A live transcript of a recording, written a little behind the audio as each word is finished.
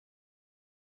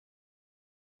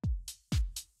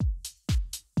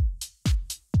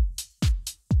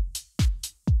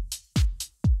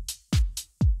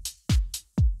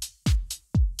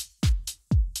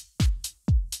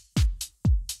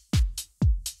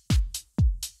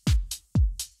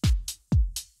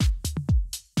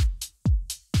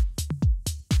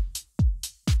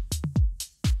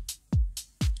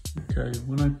Okay,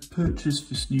 when I purchased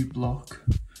this new block,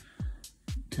 it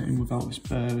came without this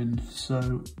bearing,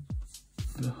 so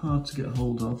they're hard to get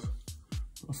hold of.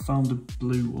 I found a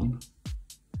blue one.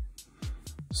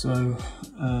 So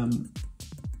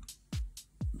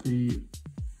the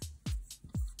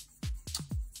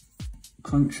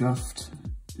crankshaft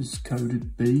is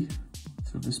coded B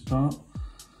for this part.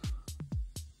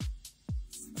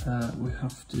 We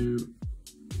have to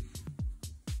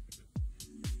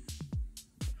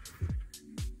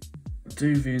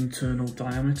do the internal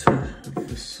diameter of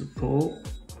the support.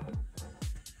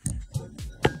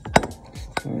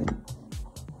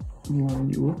 Line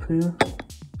you up here.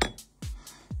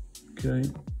 Okay.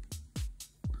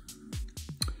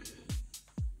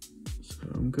 So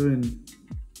I'm going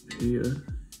here,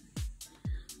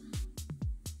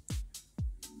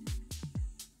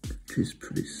 which is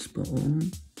pretty spot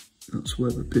on. That's where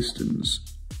the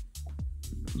pistons,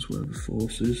 that's where the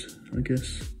force is, I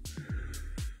guess.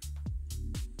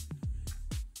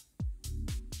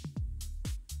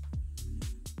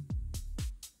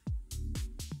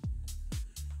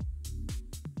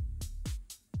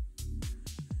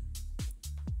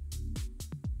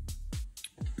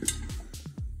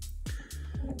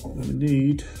 We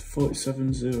need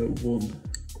 4701.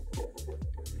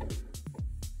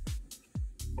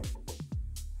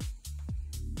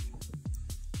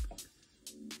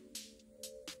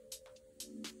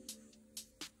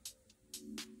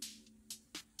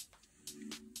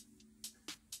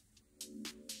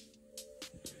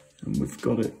 And we've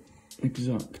got it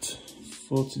exact,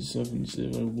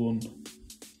 4701.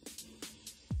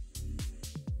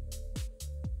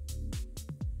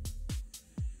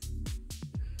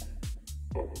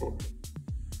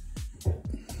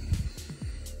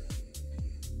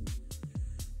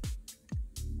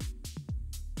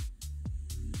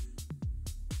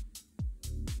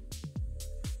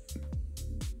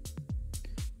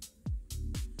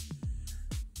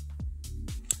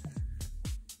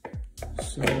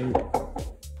 So,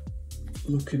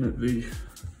 looking at the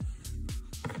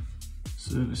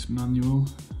service manual,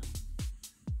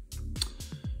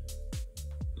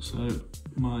 so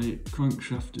my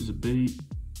crankshaft is a B,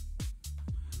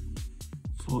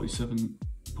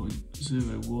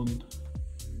 47.01.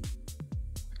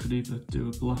 I could either do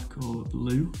a black or a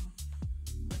blue.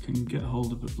 I can get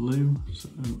hold of a blue, so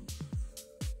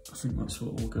I think that's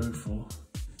what we'll go for.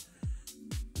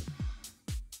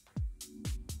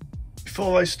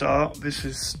 Before I start, this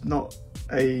is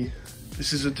a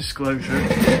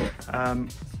disclosure. I'm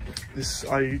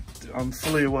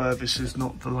fully aware this is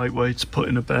not the right way to put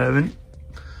in a bearing,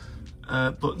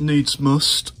 but needs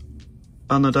must,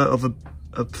 and I don't have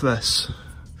a press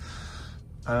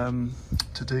to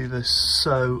do this,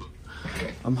 so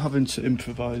I'm having to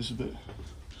improvise a bit.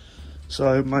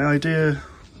 So my idea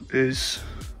is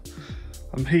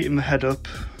I'm heating the head up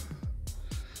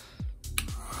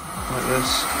like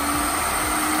this.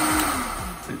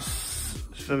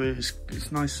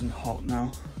 It's nice and hot now.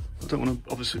 I don't want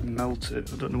to obviously melt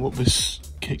it. I don't know what this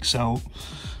kicks out,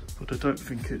 but I don't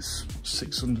think it's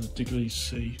 600 degrees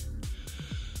C.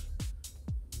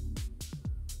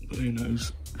 But who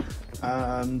knows?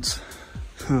 And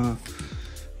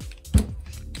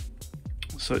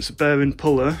so it's a bearing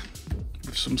puller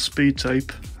with some speed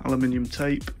tape, aluminium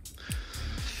tape,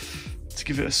 to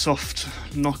give it a soft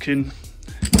knocking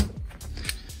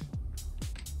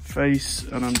face,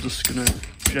 and I'm just gonna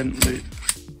gently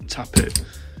tap it.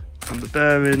 And the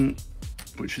bearing,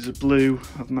 which is a blue,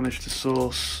 I've managed to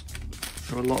source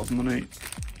for a lot of money.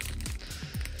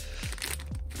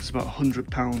 It's about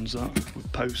 £100 that, with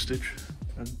postage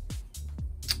and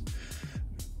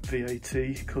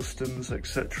VAT, customs,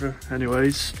 etc.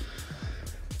 Anyways,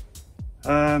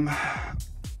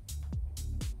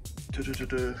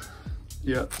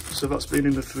 yeah, so that's been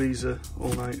in the freezer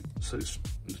all night, so it's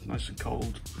nice and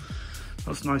cold.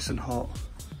 That's nice and hot.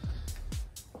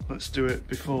 Let's do it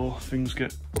before things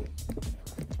get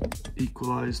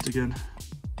equalised again.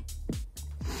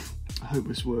 I hope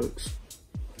this works.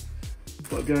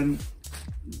 But again,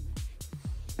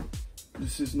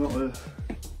 this is not a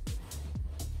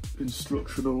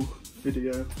instructional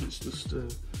video, it's just a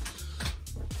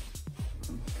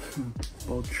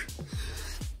bodge.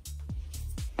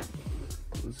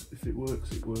 If it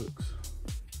works, it works.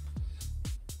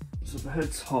 So the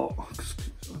head's hot,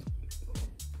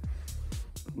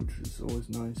 which is always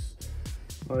nice.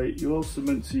 Right, you're also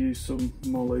meant to use some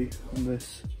molly on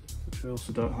this, which I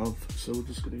also don't have, so we're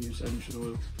just going to use engine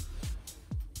oil,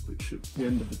 which at the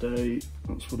end of the day,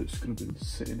 that's what it's going to be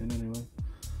sitting in anyway.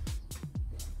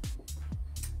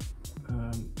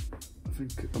 I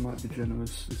think I might be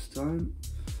generous this time.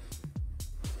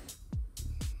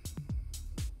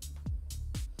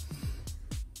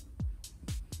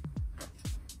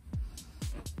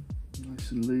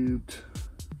 Nice and lubed.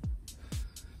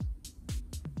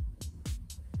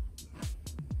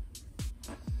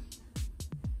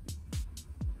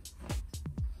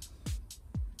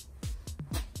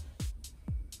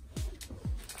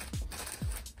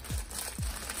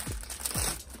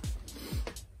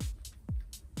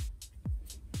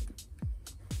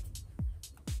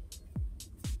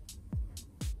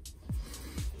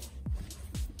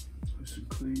 Nice and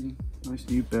clean, nice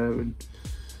new bearing.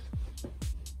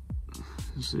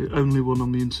 It's the only one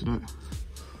on the internet.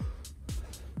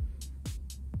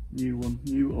 New one,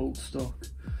 new old stock.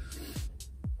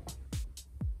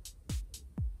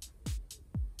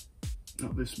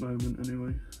 At this moment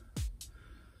anyway.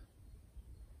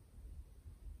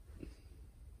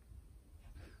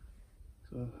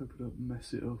 So I hope I don't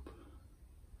mess it up.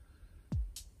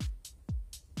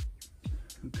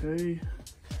 Okay.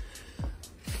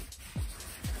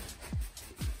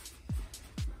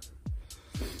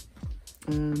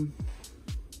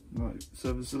 Right,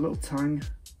 so there's a little tang,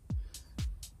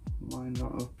 line that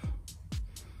up.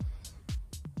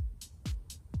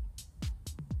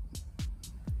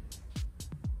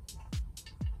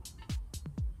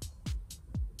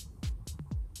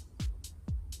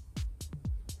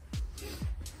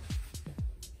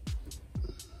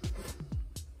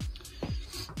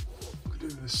 I could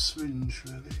do a syringe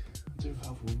really, I do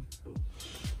have one,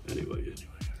 but anyway.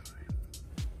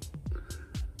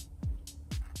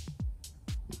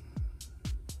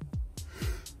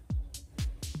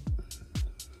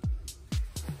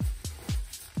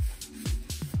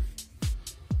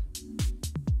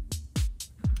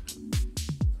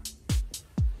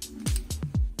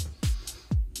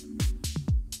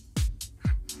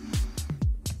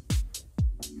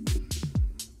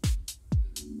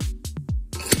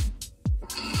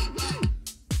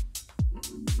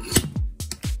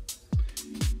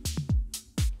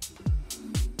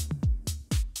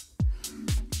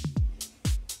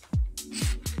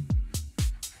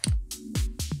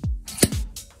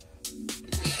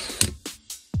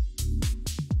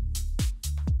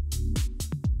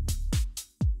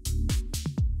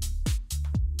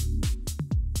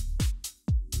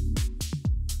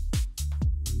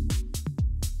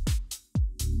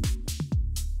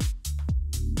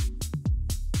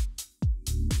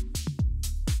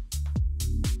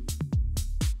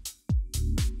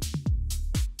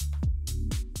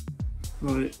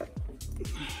 Right,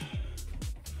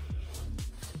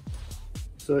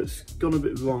 so it's gone a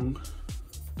bit wrong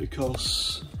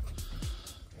because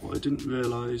what I didn't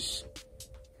realise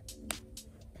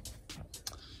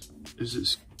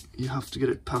is you have to get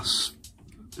it past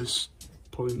this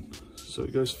point, so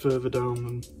it goes further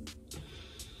down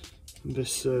than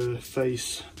this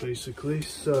face basically.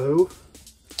 So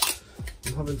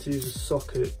I'm having to use a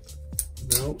socket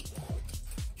now,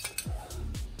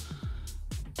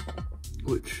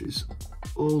 which is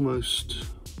almost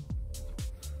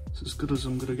as good as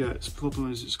I'm gonna get. The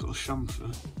problem is it's got a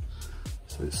chamfer,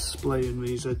 so it's splaying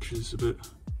these edges a bit.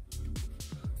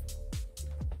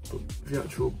 But the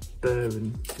actual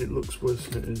bearing, it looks worse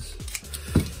than it is.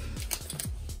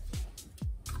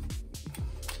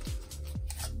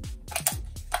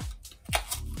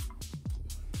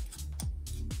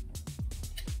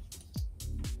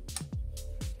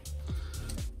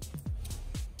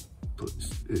 But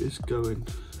it is going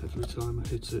every time I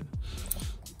hit it.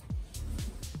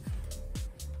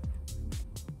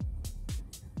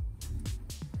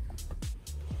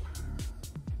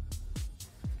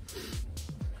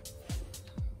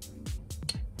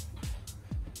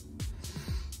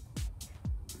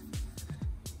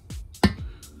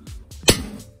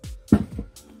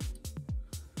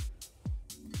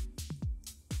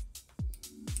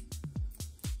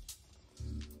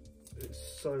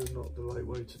 It's so not the right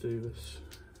way to do this.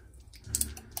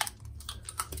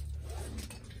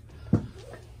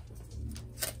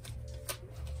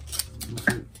 I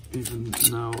think even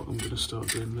now I'm going to start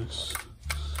doing this.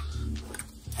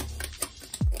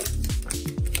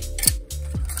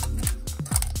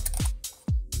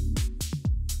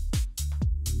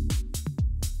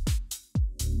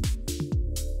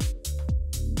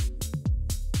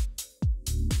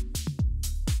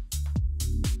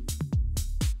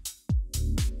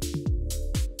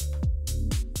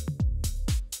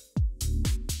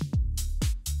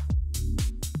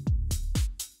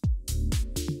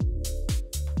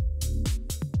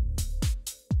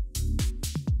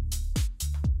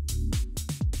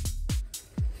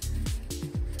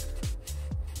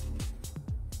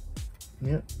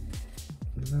 Yep,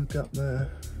 no gap there.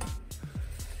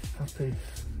 Happy-ish.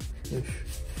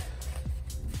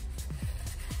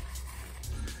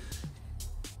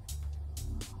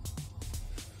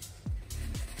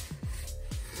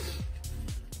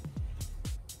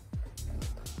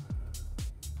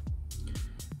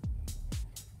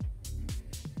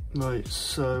 Right,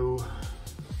 so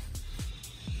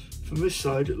from this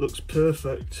side it looks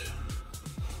perfect.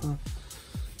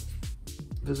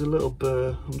 There's a little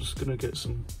burr, I'm just going to get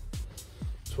some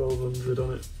 1200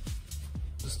 on it,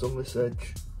 just on this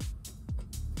edge,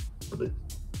 but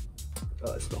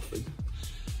it's nothing.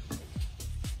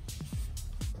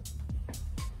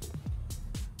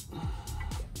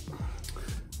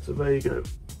 So there you go,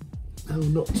 how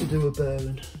not to do a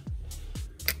bearing.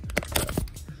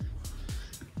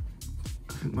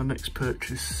 I think my next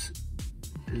purchase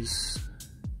is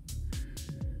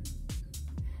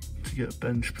to get a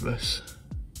bench press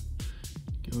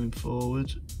going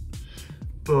forward,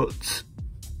 but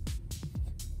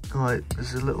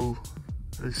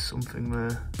there's something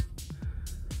there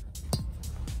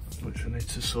which I need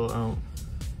to sort out.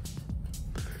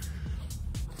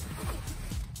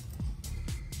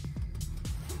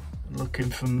 Looking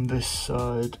from this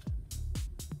side,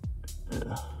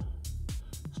 yeah,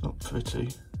 it's not pretty.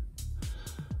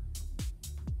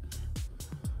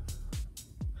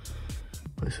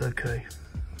 But it's okay.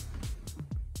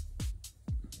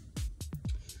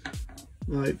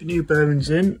 Right, the new bearing's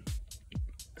in,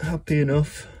 happy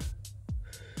enough.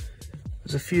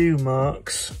 There's a few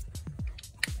marks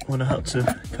when I had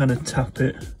to kind of tap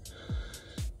it,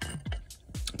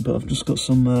 but I've just got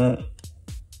some,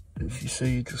 if you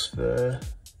see just there.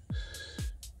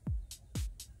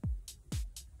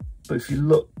 But if you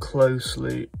look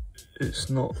closely, it's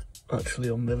not actually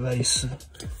on the race,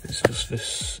 it's just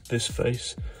this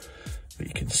face that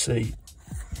you can see.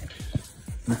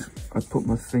 I put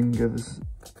my finger, there's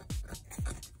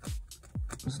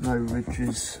no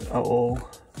ridges at all.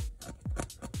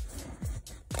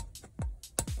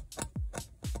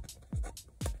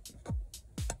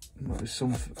 Might be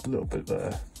something a little bit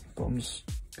there, but I'm just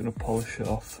going to polish it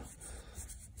off.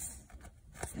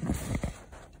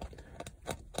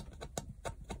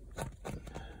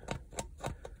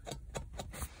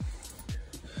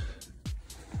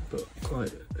 But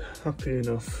quite happy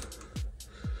enough.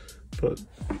 But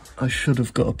I should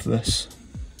have got a press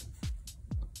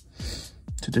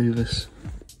to do this,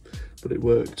 but it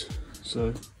worked,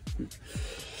 so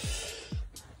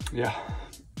yeah.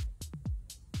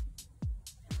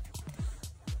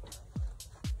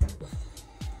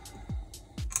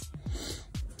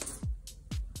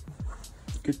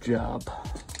 Good job.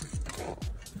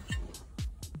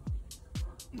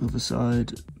 Other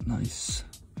side, nice.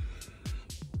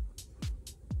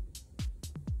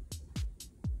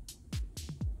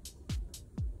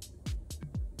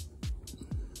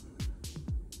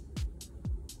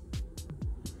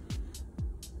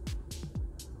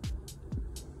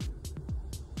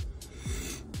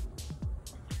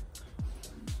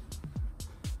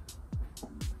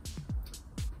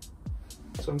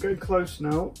 So I'm getting close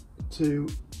now to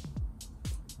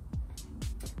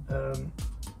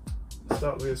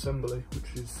start the assembly,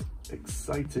 which is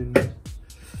exciting. There's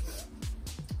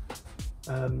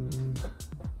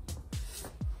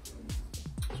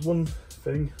one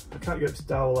thing, I can't get this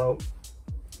dowel out.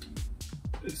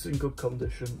 It's in good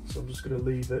condition, so I'm just going to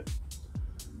leave it.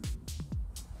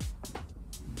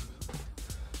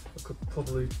 I could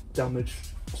probably damage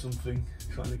something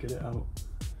trying to get it out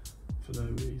for no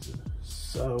reason.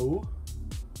 So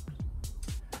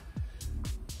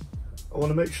I want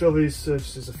to make sure these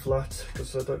surfaces are flat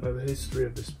because I don't know the history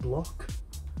of this block.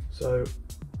 So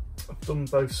I've done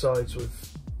both sides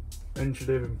with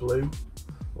engineering blue,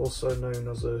 also known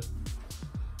as a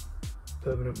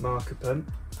permanent marker pen.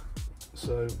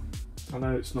 So I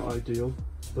know it's not ideal,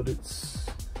 but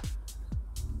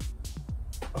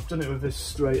I've done it with this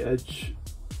straight edge,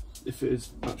 if it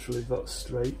is actually that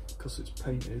straight because it's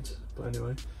painted, but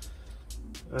anyway.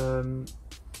 And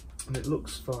it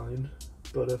looks fine,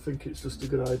 but I think it's just a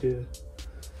good idea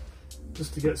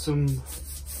just to get some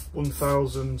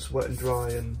 1000s wet and dry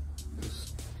and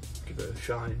just give it a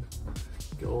shine,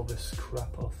 get all this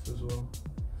crap off as well.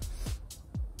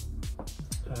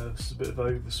 Just a bit of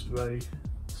overspray,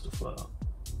 stuff like that.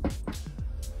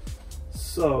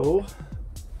 So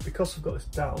because I've got this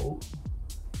dowel,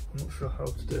 I'm not sure how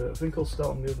to do it. I think I'll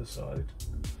start on the other side.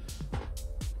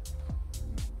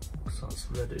 So that's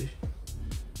ready.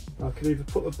 Now I can either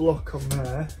put the block on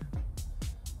there,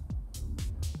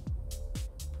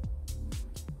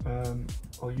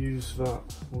 or use that,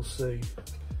 we'll see.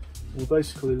 We're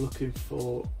basically looking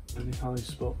for any high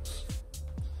spots.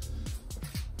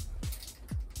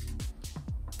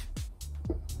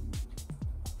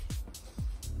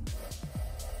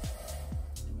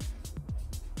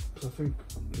 So I think,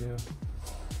 yeah,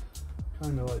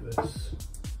 kind of like this.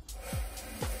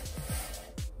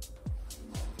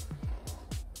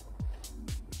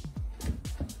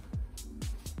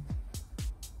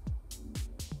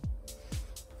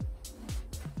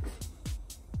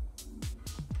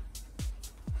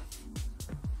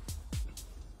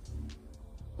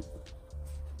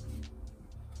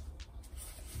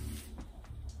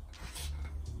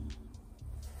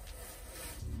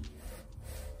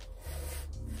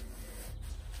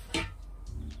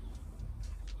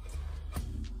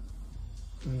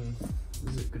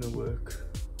 Is it gonna work?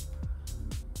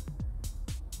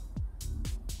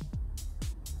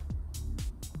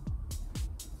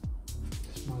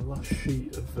 It's my last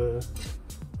sheet of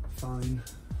fine.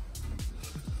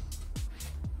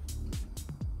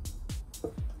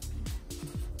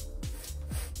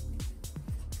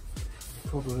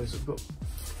 Problem is I've got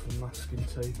masking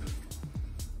tape.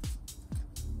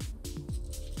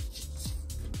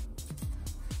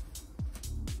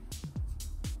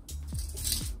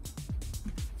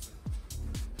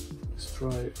 Let's try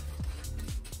it.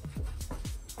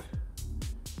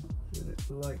 Get it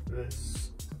like this.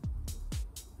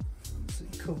 So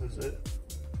it covers it.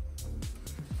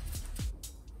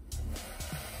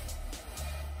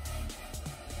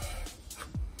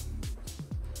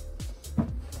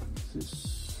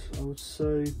 I would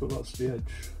say, but that's the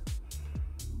edge.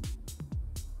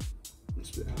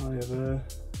 It's a bit higher there.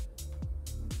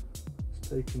 It's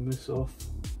taking this off,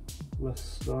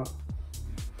 less that.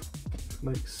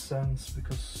 Makes sense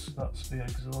because that's the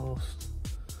exhaust.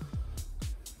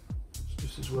 It's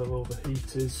just as well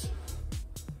overheat is,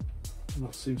 and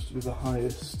that seems to be the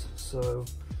highest. So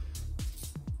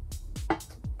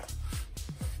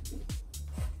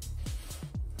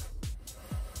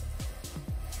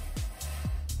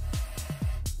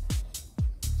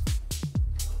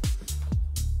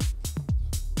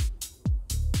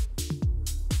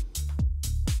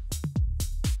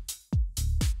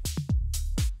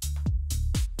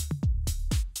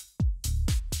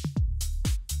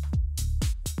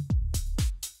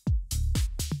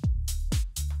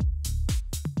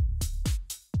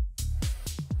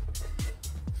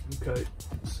okay,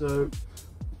 so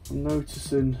I'm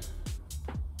noticing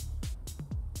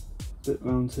a bit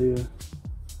round here,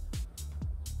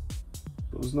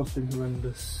 but there's nothing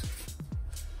horrendous.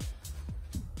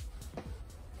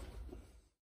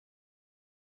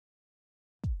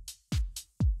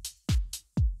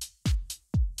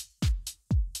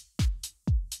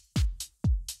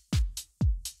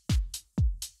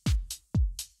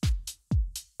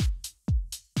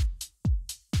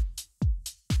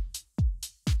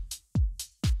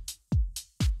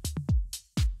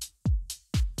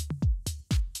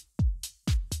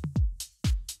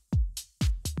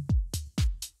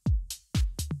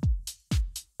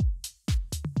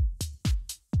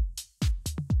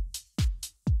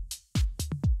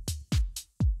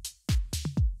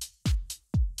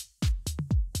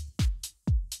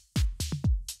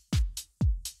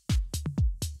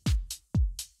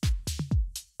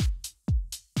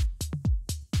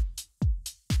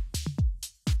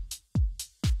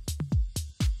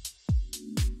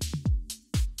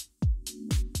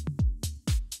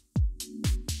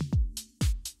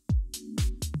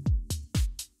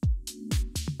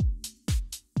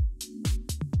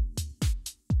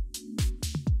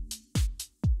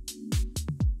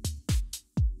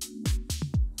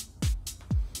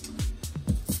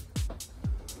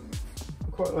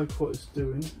 Quite like what it's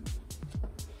doing.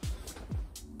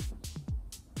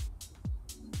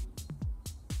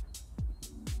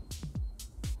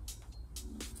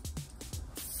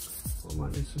 I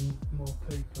might need some more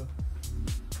paper.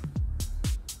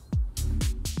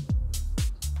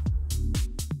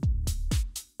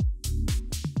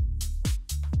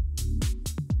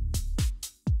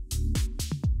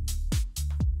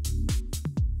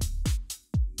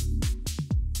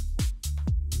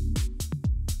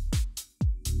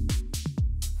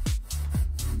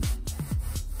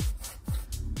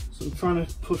 So I'm trying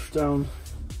to push down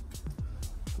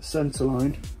the centre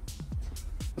line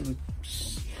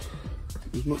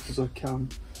as much as I can,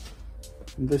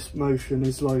 and this motion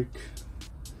is like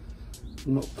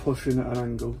I'm not pushing at an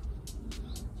angle.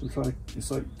 I'm trying. It's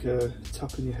like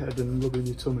tapping your head and rubbing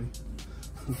your tummy.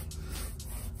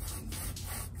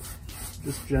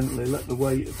 Just gently let the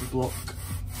weight of the block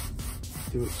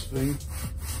do its thing.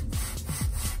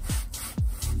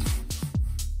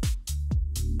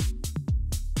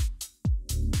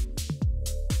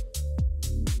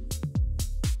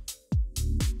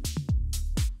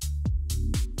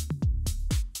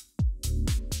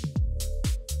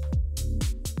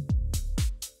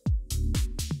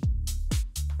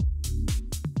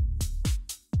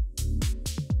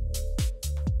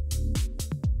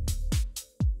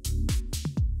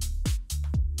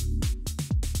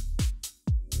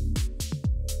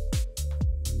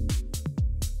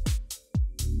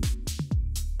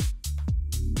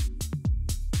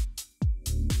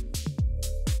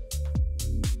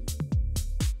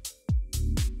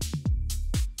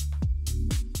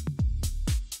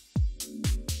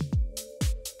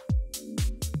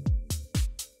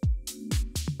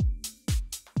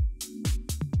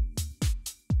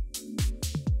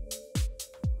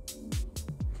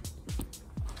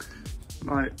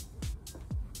 Right,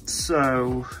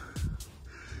 so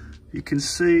you can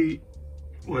see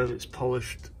where it's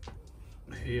polished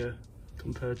here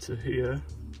compared to here,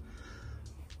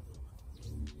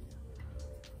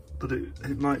 but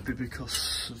it might be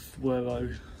because of where I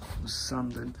was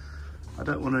sanding. I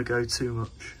don't want to go too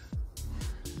much.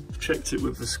 I've checked it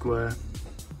with the square.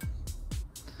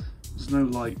 There's no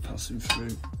light passing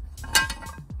through,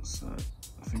 so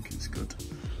I think it's good.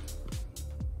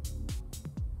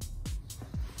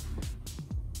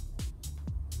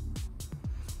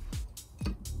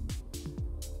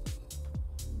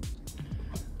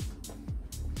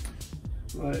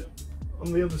 Right,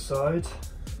 on the other side,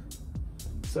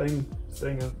 same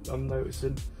thing I'm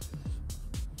noticing.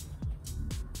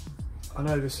 I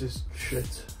know this is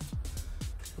shit.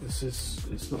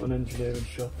 It's not an engineering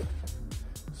shop.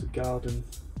 It's a garden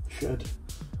shed.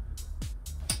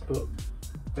 But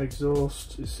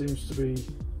exhaust, it seems to be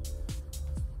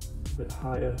a bit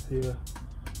higher here.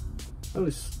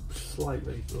 Only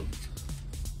slightly, but.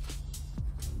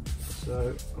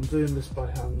 So I'm doing this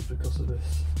by hand because of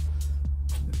this.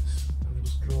 I'm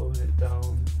just drawing it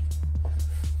down.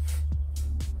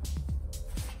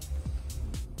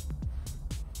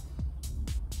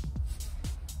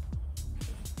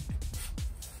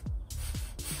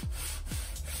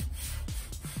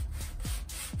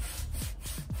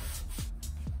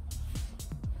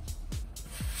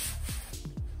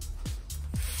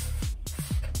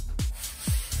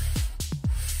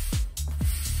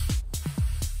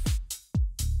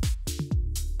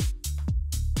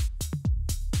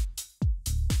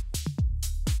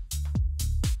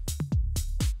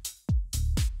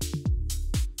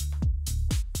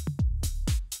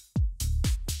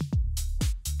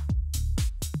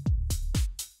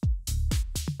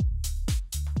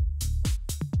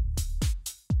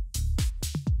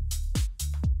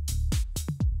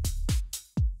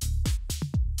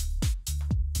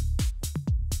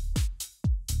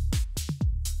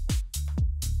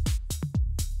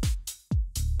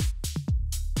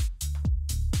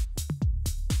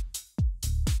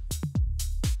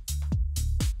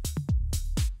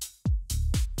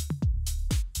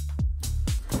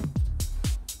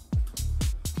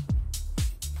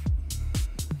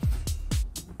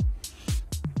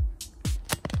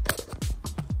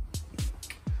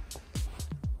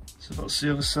 So that's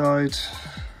the other side.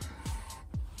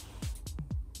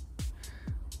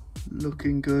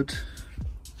 Looking good,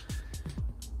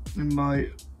 in my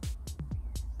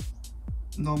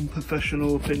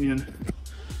non-professional opinion.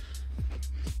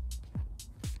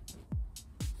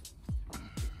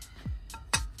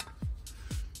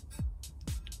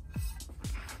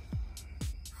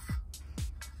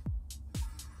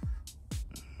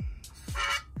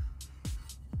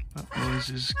 That noise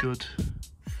is good.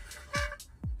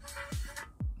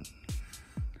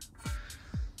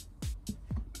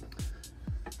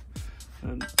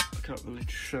 And I can't really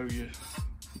show you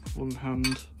one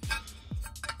hand,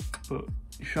 but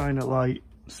you shine a light,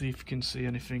 see if you can see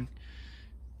anything.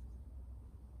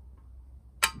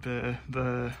 There.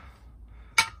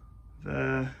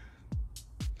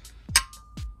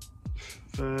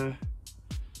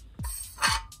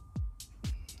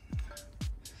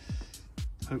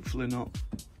 Hopefully not.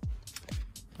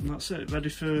 And that's it, ready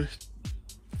for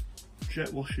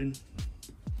jet washing.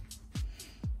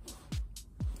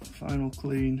 Final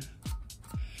clean,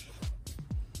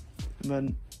 and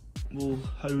then we'll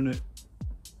hone it.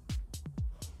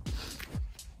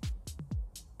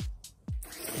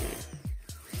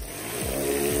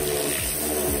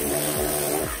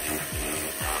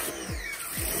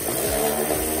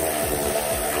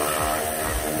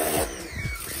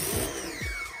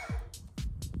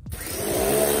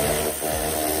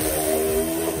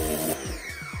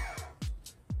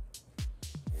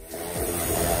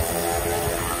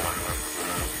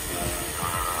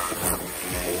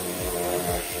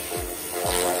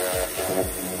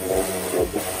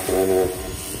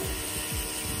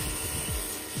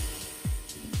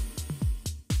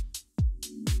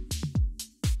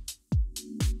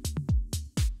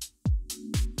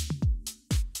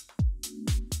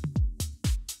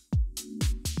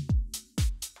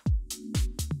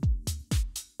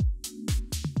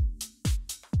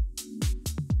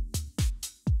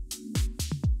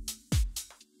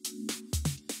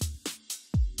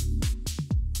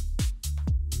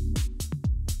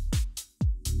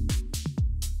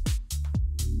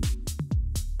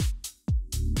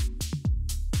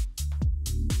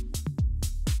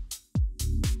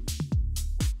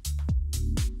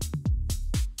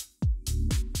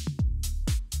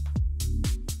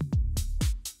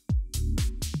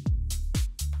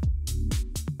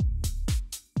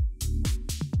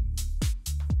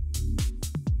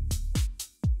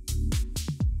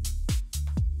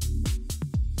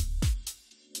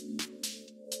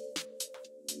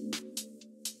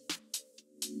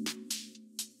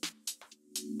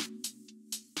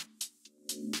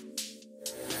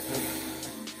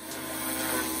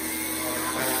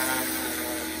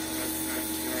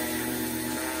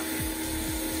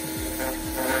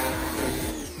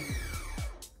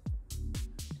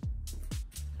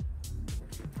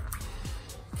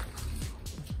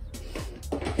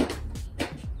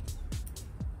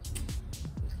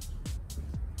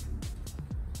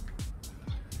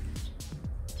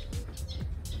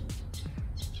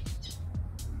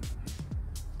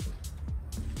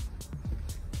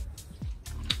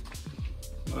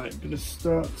 Right, I'm going to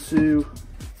start to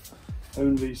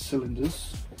own these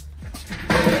cylinders.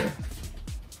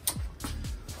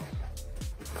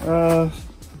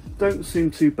 Don't seem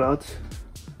too bad.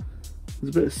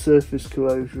 There's a bit of surface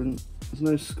corrosion, there's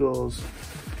no scores,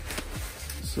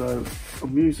 so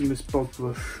I'm using this bog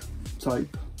brush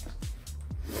type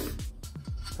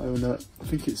owner. I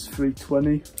think it's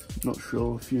 320, not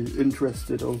sure. If you're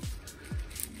interested, I'll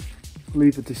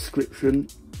leave a description.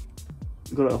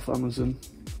 Got it off Amazon.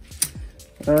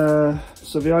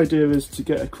 So the idea is to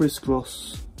get a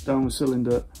crisscross down the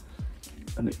cylinder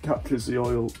and it captures the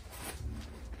oil.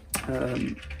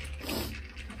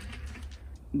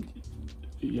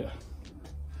 Yeah,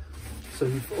 so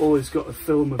you've always got a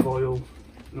film of oil,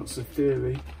 that's the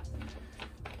theory,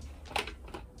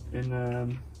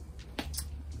 in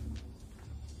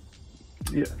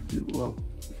yeah, well,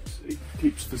 it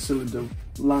keeps the cylinder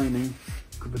lining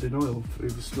covered in oil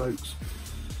through the strokes.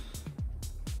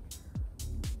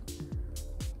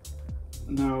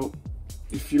 Now,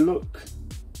 if you look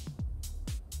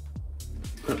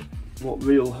at what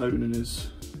real honing is,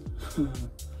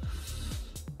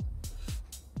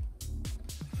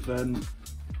 then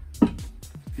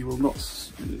you will not,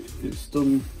 it's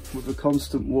done with a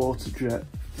constant water jet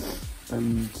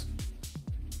and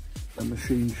a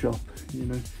machine shop, you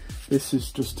know. This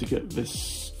is just to get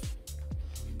this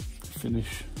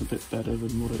finish a bit better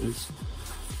than what it is.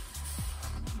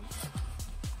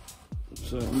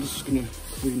 So I'm just going to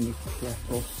clean the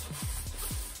crap off.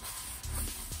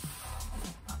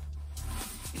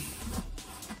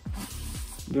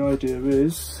 The idea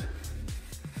is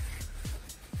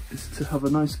to have a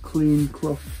nice clean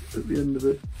cloth at the end of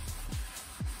it.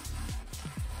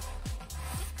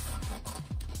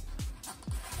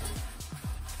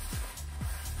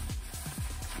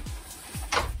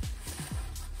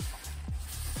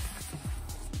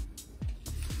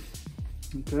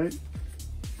 Okay.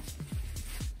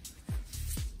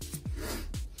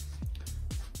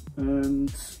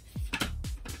 And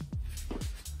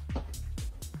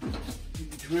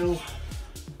drill.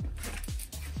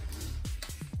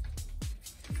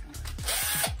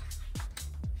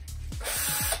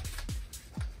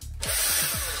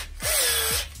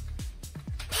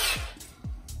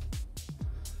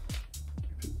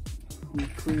 On a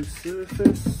clean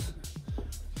surface,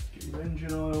 get your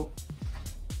engine oil.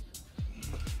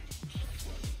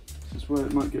 This is where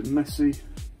it might get messy.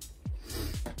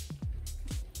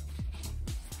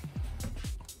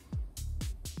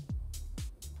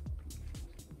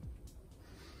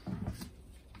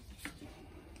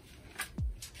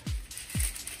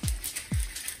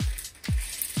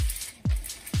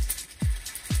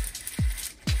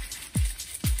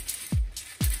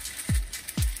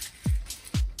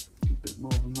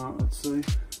 More than that, I'd say.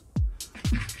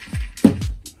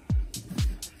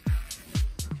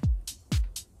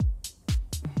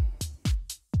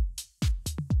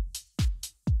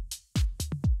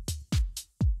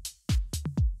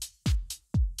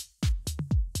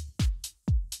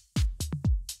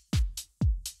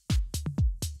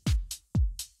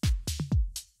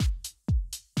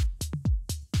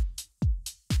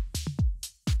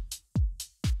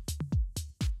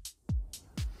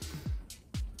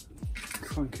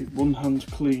 Try and keep one hand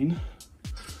clean.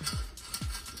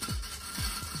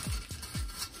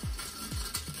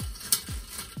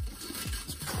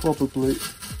 It's probably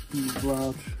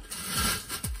large.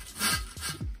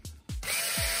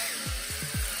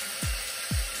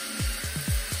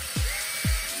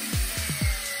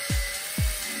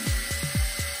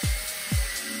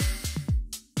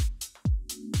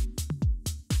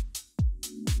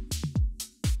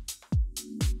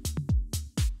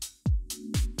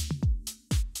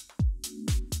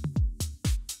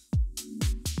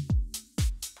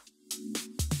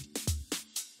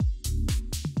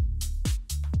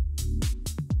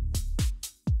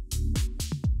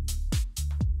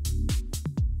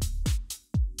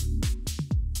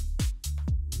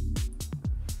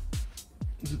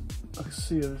 I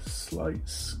see a slight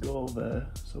score there,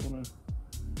 so I want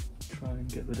to try and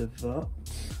get rid of that.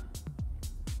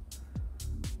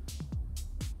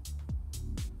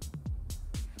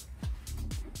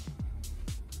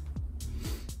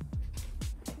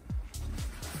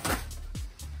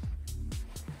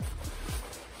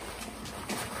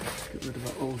 Get rid of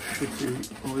that old shitty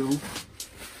oil.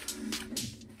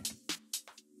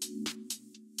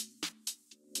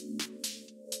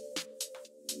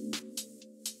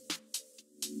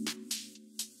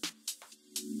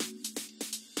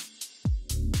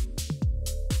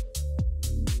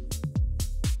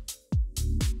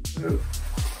 So,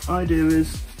 idea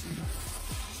is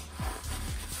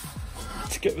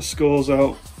to get the scores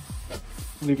out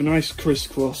leave a nice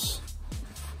crisscross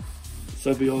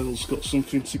so the oil's got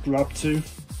something to grab to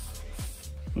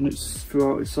when it's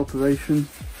throughout its operation,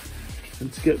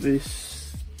 and to get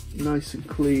this nice and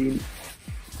clean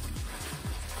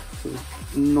so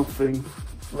there's nothing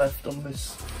left on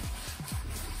this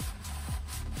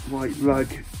white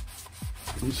rag.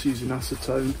 I'm just using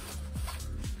acetone.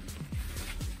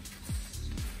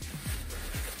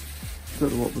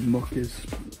 Don't know what the muck is.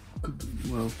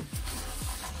 Well,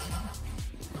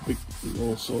 could be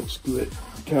all sorts of grit,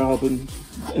 carbon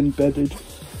embedded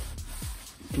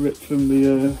grit from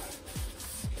the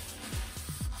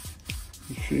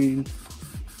machine,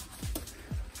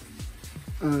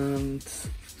 and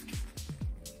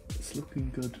it's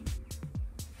looking good.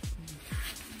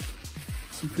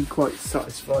 Something quite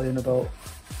satisfying about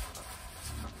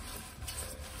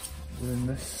doing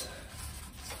this.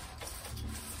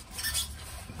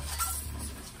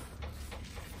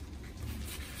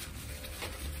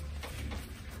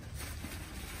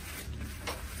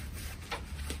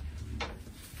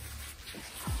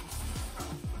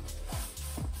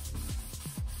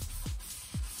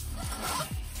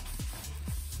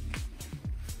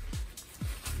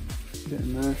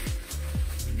 Getting there.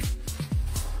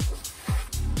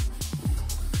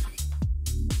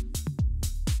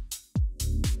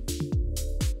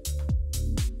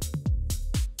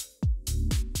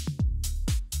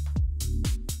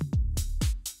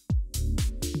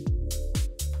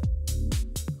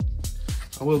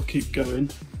 I will keep going.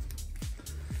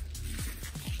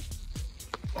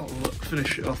 I'll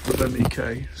finish it off with MEK.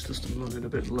 It's just I'm running a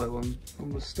bit low on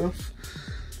the stuff.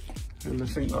 And I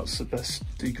think that's the best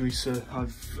degreaser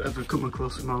I've ever come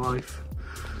across in my life.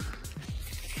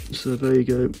 So there you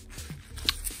go.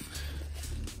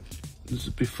 There's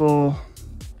a before,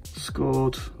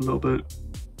 scored a little bit.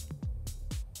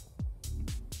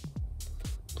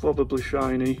 Probably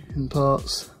shiny in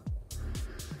parts.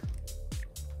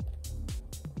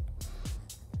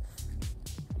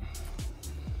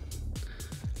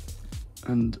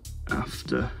 And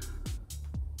after.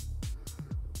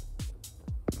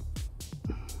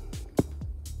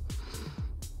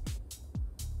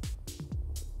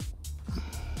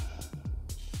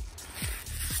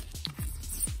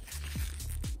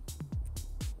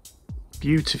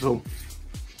 Beautiful.